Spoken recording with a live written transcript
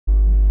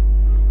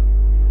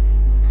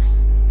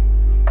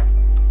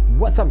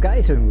What's up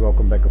guys, and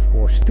welcome back of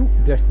course to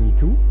Destiny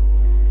 2.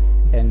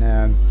 And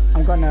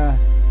I'm gonna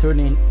turn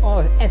in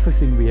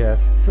everything we have.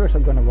 First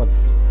I'm gonna watch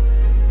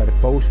by the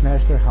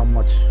postmaster how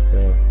much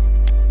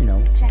you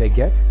know they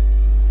get.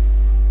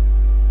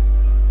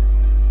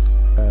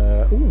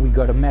 We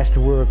got a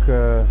masterwork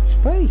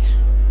space,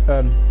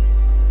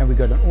 and we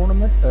got an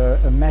ornament,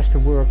 a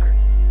masterwork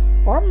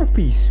armor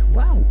piece.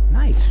 Wow,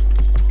 nice.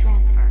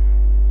 Transfer.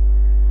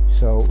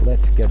 So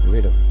let's get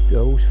rid of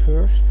those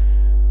first.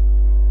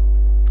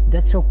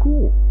 That's so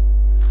cool.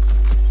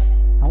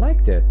 I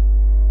like that.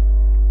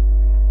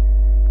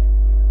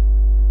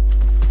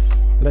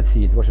 Let's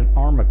see, it was an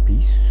armor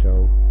piece,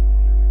 so...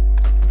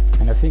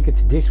 And I think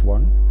it's this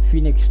one,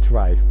 Phoenix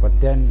Strive, but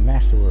then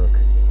Masterwork.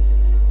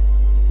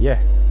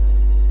 Yeah.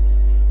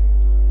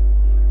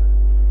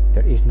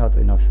 There is not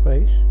enough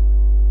space.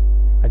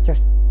 I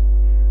just...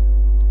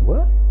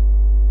 What?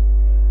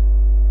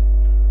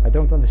 I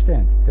don't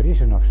understand. There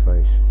is enough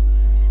space.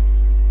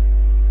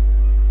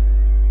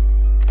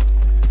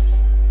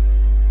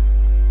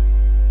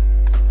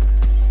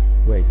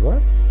 Wait,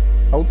 what?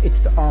 Oh, it's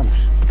the arms.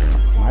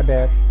 My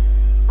bad.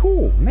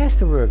 Cool,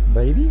 masterwork,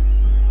 baby.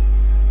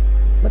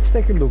 Let's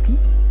take a lookie.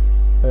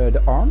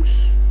 The arms.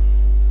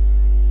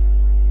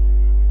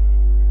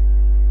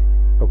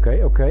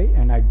 Okay, okay,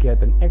 and I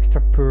get an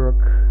extra perk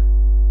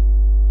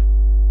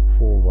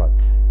for what?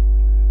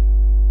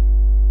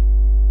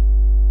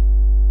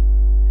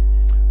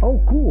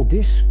 Oh, cool.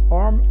 This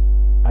arm,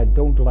 I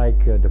don't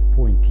like the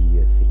pointy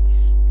things.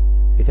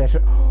 It has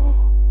a...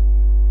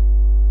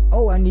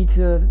 Oh, I need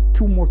 2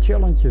 more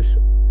challenges.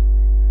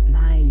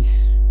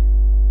 Nice.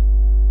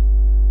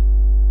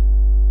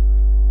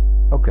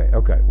 Okay,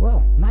 okay.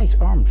 Well, nice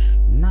arms.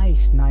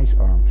 Nice, nice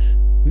arms.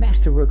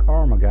 Masterwork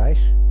armor, guys.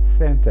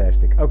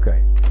 Fantastic.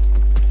 Okay.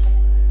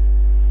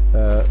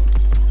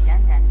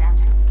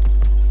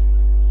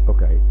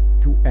 Okay.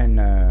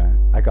 And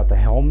I got the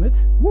helmet.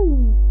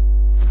 Woo!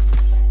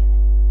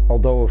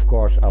 Although, of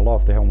course, I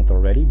love the helmet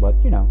already, but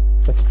you know,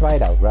 let's try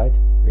it out, right?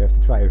 We have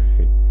to try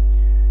everything.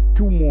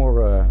 2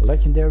 more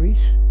legendaries.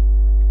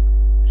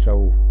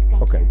 So,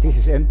 okay, this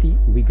is empty.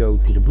 We go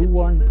to the blue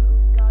one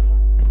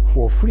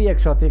for 3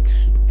 exotics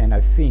and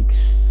I think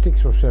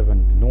 6 or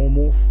 7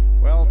 normals.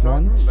 Well,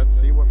 Titan, let's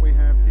see what we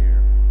have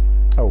here.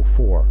 Oh,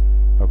 4.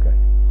 Okay.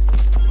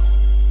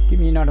 Give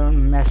me another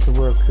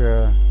masterwork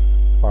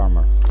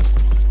armor.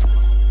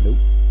 Nope.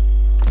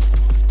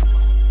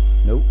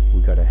 Nope.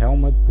 We got a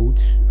helmet,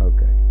 boots.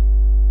 Okay.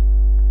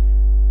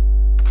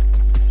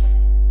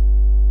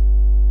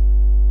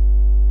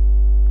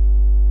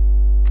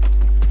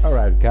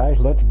 Alright guys,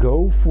 let's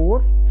go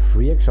for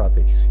 3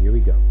 exotics. Here we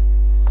go.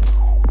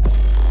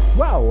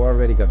 Wow,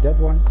 already got that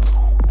one.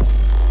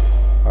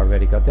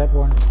 Already got that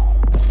one.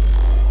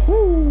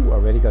 Woo,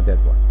 already got that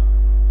one.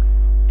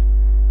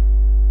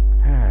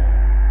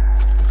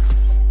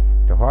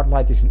 The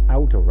Hardlight is an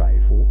auto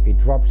rifle. It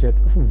drops at...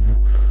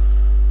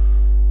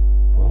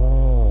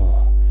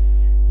 Oh,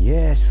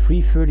 yes,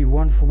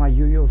 331 for my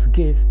Uriel's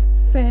gift.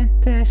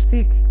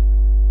 Fantastic.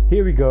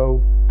 Here we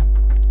go.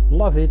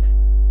 Love it.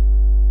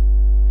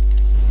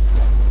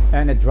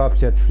 And it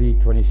drops at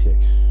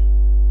 326.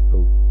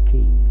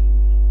 Okay.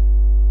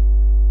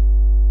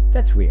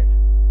 That's weird.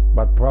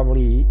 But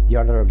probably the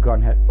other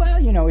gun had... Well,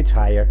 you know, it's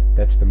higher.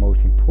 That's the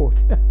most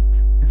important.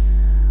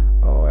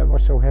 Oh, I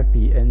was so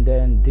happy. And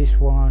then this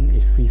one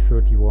is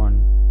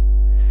 331.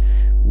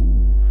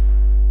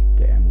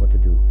 Ooh. Damn, what to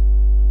do?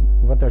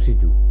 What does it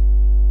do?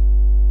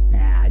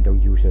 Nah, I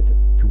don't use it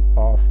too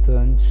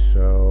often.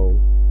 So...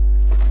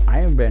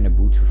 Iron Banner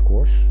boots, of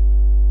course.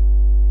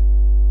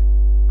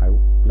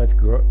 Let's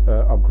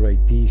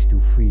upgrade these to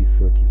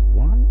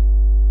 331.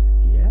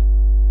 Yeah.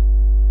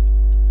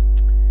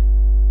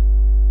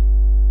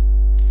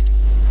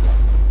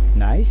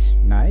 Nice,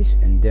 nice.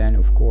 And then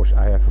of course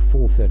I have a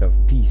full set of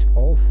these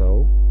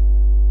also.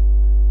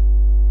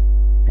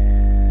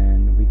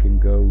 And we can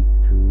go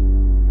to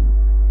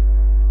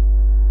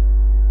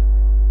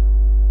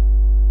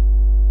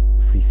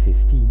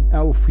 315.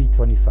 Oh,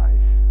 325.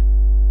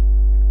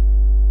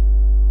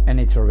 And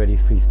it's already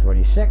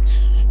 326,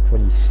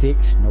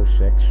 26, no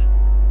 6.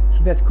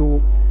 So that's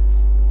cool.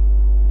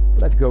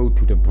 Let's go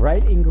to the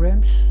bright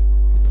Engrams.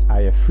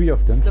 I have 3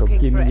 of them, so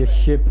give me a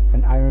ship,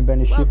 an Iron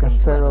Banner ship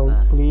and Sparrow,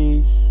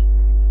 please.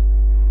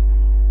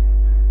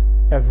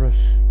 Everess,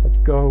 let's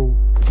go.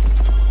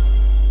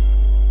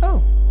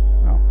 Oh,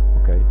 oh,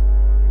 okay.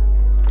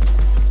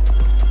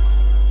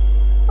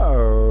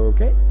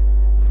 Okay.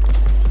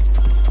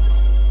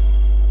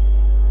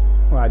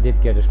 Well, I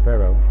did get a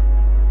Sparrow.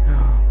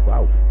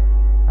 Wow,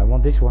 I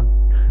want this one.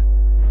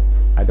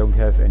 I don't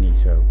have any,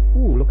 so...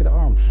 Ooh, look at the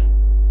arms.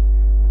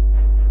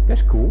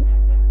 That's cool.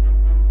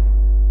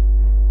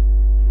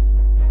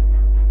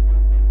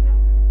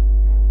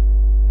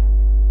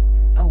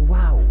 Oh,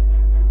 wow.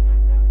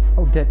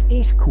 Oh, that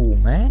is cool,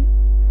 man.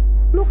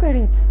 Look at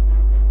it.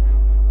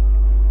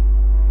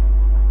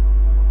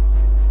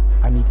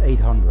 I need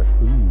 800.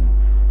 Ooh.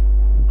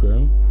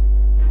 Okay.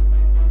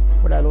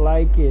 But I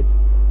like it.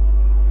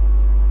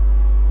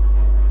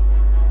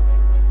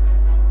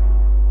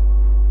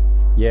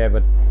 Yeah,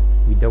 but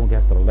we don't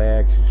have the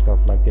legs and stuff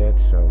like that,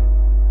 so...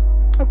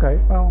 Okay,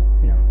 well,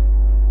 you know.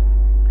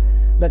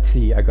 Let's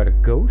see, I got a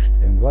ghost,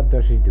 and what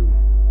does he do?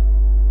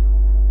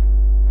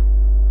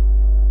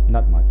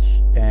 Not much.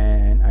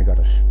 And I got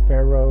a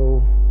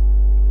sparrow.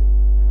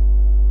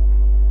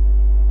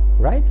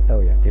 Right?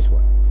 Oh yeah, this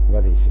one.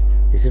 What is it?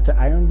 Is it the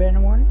Iron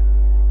Banner one?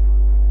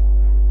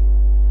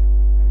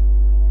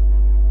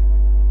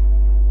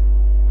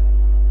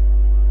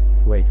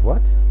 Wait,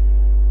 what?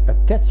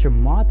 Attach a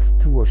moth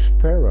to a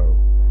sparrow.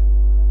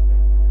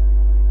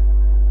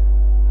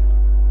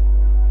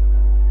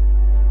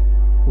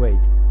 Wait,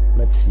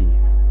 let's see.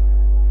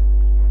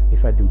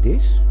 If I do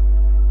this...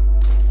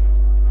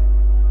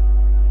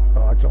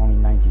 Oh, it's only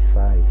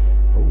 95.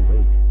 Oh,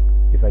 wait.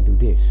 If I do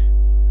this.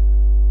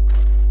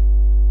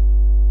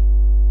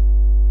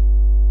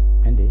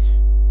 And this.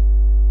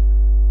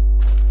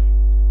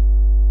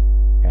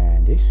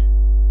 And this.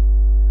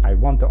 I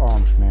want the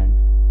arms, man.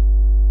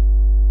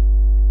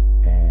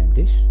 And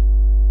this.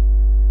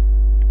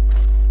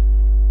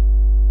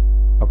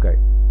 Okay.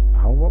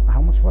 How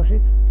much was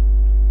it?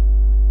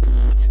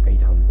 It's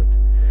 800.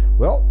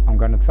 Well, I'm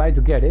gonna try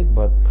to get it,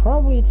 but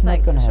probably it's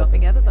not gonna happen. Thanks for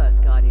shopping Everess,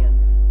 Guardian.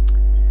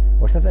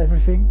 Was that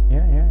everything?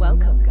 Yeah.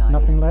 Welcome, Guardian.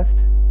 Nothing left?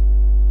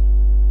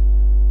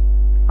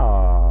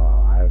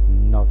 Oh, I have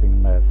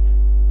nothing left.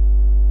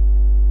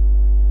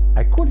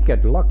 I could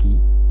get lucky.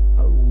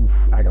 Oh,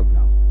 I don't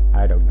know.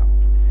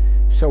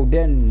 So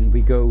then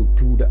we go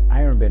to the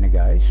Iron Banner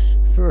guys.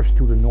 First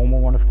to the normal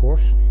one, of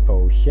course.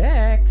 Oh,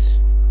 Shax.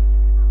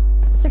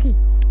 Shacky.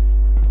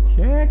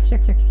 Shack.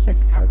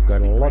 I've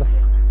got a lot of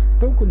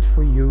tokens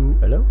for you.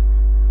 Hello?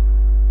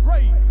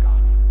 Brave,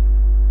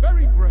 Guardian.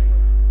 Very brave.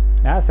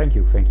 Ah, thank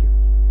you.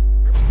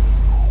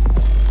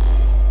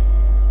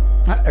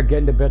 Ah,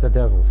 again the better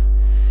devils.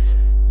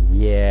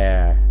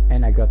 Yeah,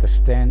 and I got the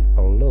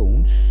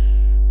stand-alones.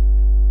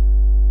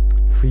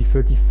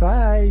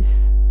 335.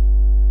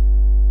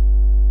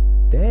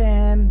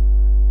 Damn.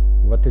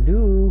 What to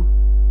do?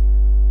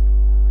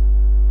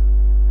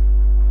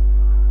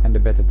 And the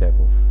better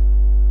devils.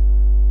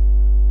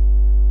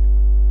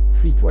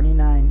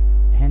 329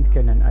 hand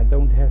cannon. I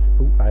don't have.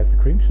 Oh, I have the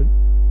crimson.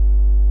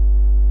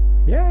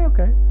 Yeah,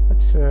 okay.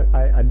 Let's.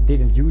 I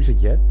didn't use it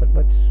yet, but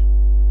let's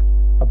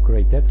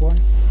upgrade that one.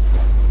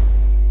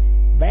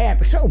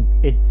 Bam! So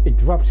it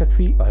drops at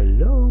 3.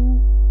 Hello.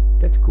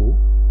 That's cool.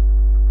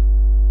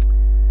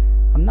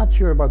 I'm not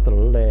sure about the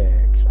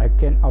legs. I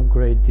can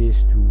upgrade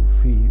this to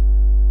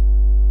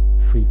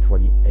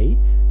 328.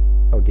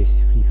 Oh, this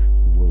is 3.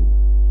 Whoa.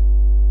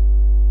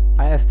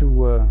 I have to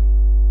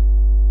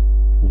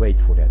wait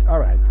for that.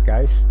 Alright,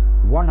 guys.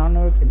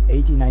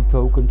 189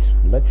 tokens.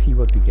 Let's see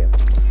what we get.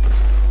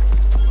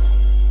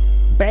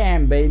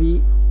 Bam,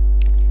 baby.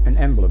 An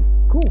emblem.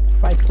 Cool.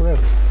 Fight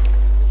forever.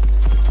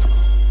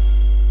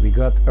 We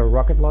got a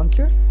rocket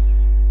launcher.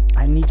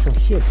 I need some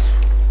ships.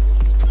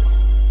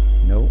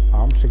 No,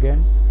 arms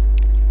again.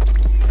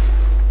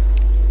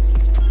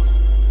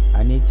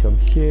 I need some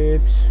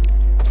ships.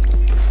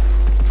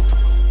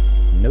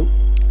 Nope.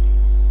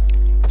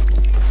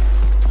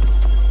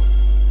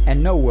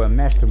 And no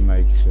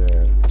masterwork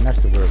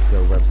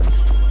weapons.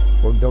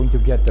 We're going to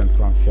get them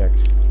from Shax.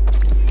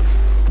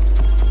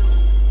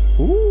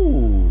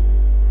 Ooh,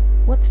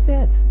 what's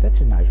that? That's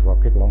a nice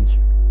rocket launcher.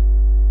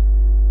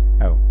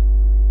 Oh,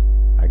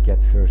 I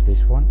get first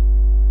this one.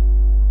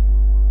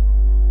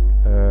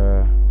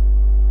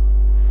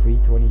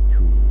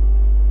 322.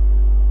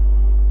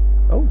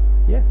 Oh,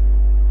 yeah.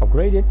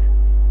 Upgrade it.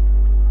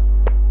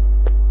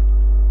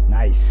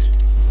 Nice.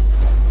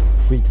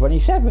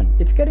 327.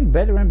 It's getting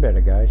better and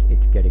better, guys.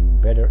 It's getting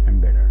better and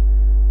better.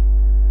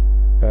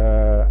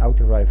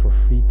 Auto rifle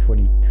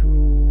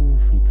 322,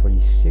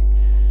 326.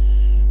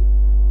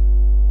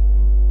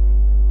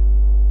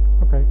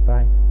 Okay,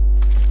 bye.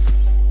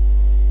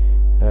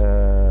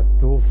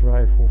 Pulse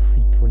rifle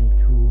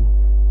 322.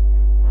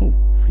 Ooh,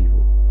 free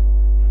will.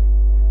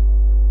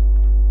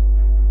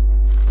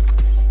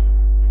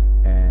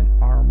 And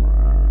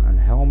armor and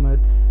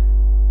helmet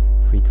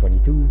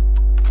 322.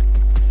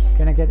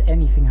 Can I get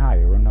anything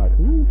higher or not?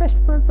 Ooh, best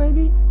perk,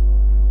 baby.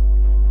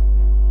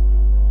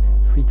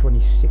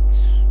 326.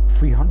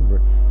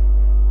 300.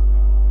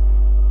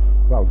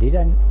 Wow, did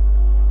I?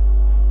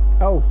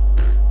 Oh,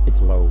 it's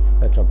low.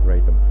 Let's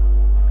upgrade them.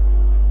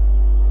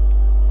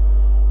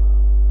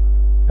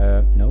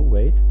 No,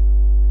 wait.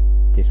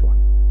 This one.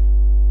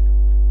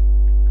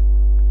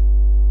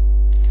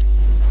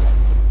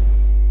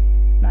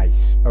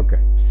 Nice. Okay,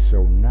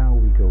 so now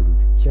we go to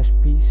the chest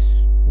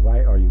piece.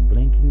 Why are you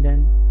blinking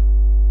then?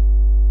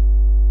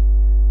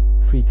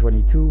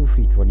 322,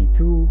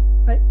 322.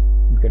 Hey,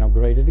 you can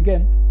upgrade it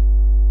again.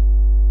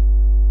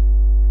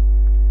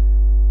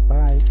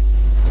 Bye.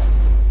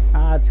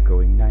 Ah, it's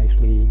going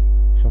nicely.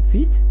 Some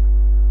feet?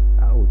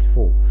 Oh, it's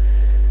full.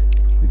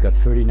 We got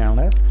 39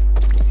 left.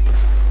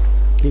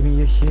 Give me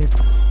your ship.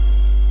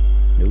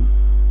 Nope,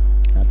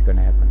 not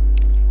gonna happen.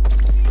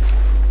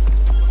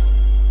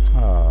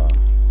 Ah.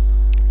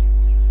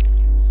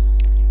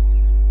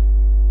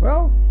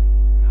 Well,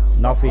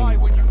 Nothing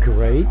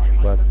great,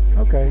 but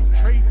okay.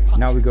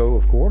 Now we go,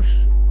 of course,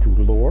 to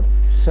Lord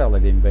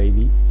Saladin,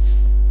 baby.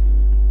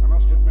 I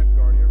must admit,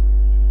 Guardian.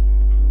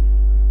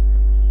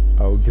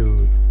 Oh,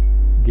 dude,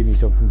 give me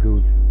something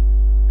good.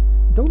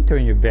 Don't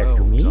turn your back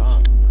to me.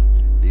 Done.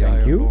 The Thank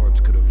Iron you. Lords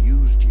could have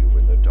used you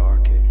in the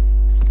Dark Age.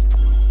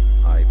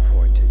 I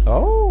pointed you.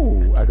 Oh,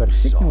 and I got a you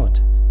signal.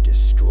 sought,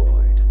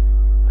 destroyed.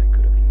 I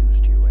could have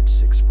used you at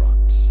 6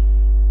 fronts.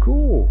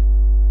 Cool.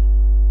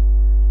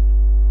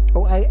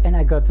 Oh,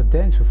 I got the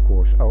dance, of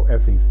course. Oh,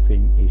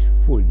 everything is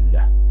full.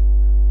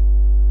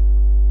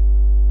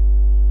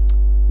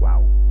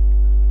 Wow.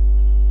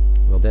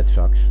 Well, that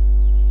sucks.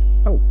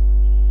 Oh.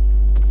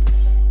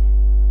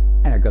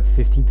 And I got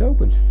 15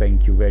 tokens.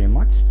 Thank you very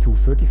much.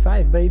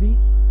 235, baby.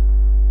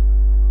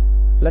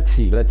 Let's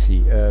see.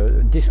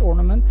 This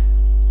ornament.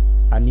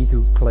 I need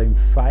to claim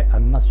 5.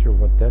 I'm not sure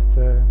what that...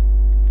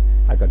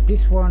 I got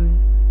this one.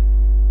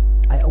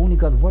 I only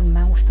got 1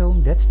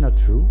 milestone. That's not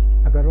true.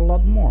 I got a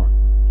lot more.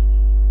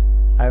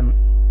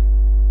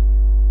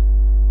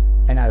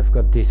 And I've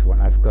got this one.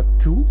 I've got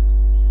 2.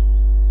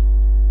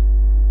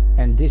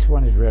 And this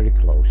one is very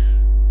close.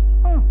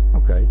 Oh,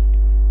 okay.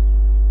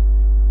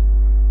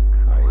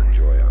 I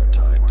enjoy our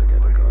time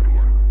together,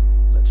 Guardian.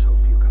 Let's hope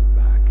you come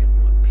back in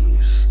one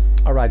piece.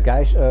 Alright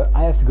guys,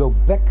 I have to go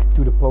back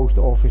to the post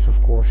office,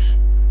 of course,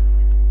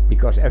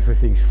 because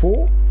everything's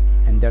full.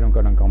 And then I'm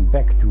gonna come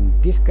back to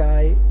this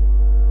guy.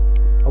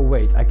 Oh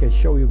wait, I can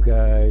show you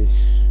guys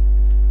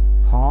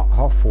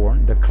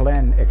Hawthorne, the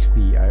clan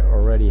XP I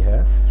already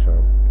have, so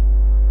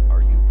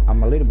Are you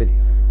I'm a little bit...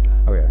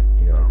 Oh yeah,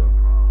 here I go.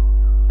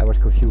 I was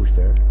confused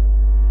there.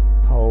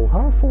 Oh,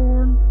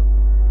 Hawthorne.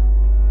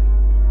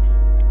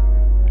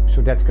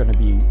 So that's gonna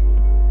be...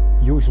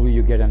 Usually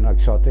you get an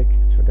exotic,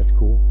 so that's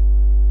cool.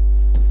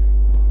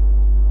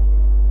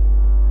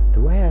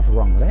 Do I have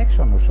wrong legs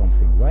on or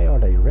something? Why are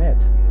they red?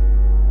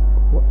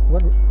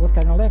 What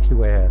kind of legs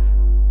do I have?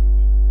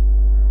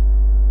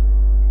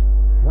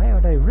 Why are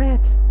they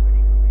red?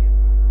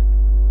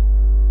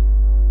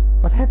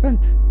 What happened?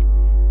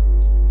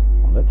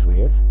 Well, that's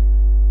weird.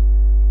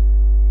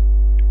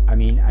 I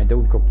mean, I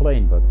don't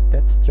complain, but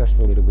that's just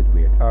a little bit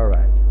weird.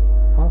 Alright.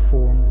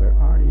 Hawthorne, where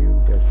are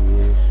you? There she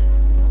is.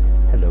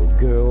 Hello,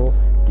 girl.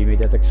 Give me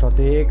that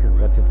exotic.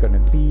 What's it gonna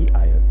be?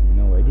 I have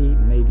no idea.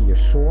 Maybe a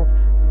sword.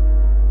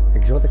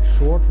 Exotic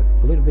sword.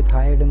 A little bit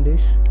higher than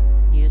this.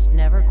 You just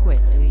never quit,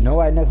 do you? No,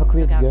 I never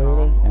quit, Took out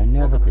girl. Gaul, I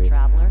never woke up the quit.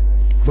 traveler.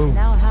 Boom.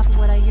 Now half of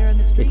what I hear in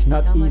the streets It's not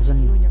is how much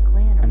even you and your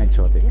clan are an making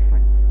exotic. a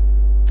difference.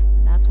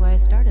 And that's why I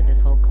started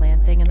this whole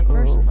clan thing in the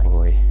first Oh place.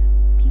 boy.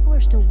 People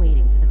are still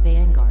waiting for the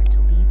Vanguard to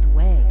lead the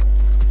way.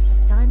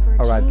 It's time for a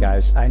Alright change.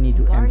 guys, I need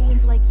to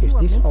Guardians like you Is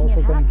are this making also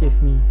it gonna happen.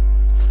 give me...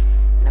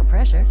 No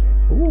pressure.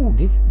 Ooh,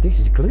 this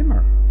is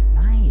glimmer.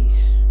 Nice.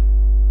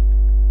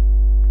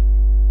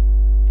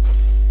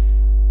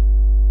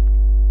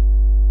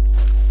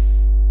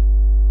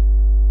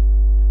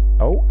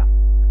 Oh,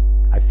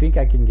 I think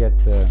I can get...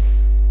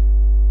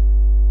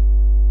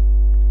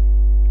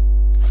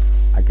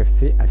 I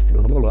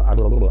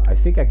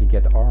think I can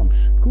get arms.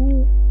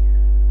 Cool.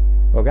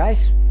 Well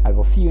guys, I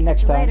will see you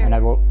next time, Later. and I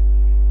will...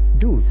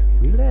 Dude,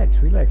 relax.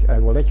 I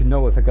will let you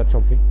know if I got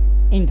something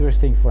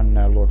interesting from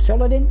Lord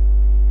Saladin.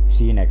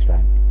 See you next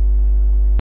time.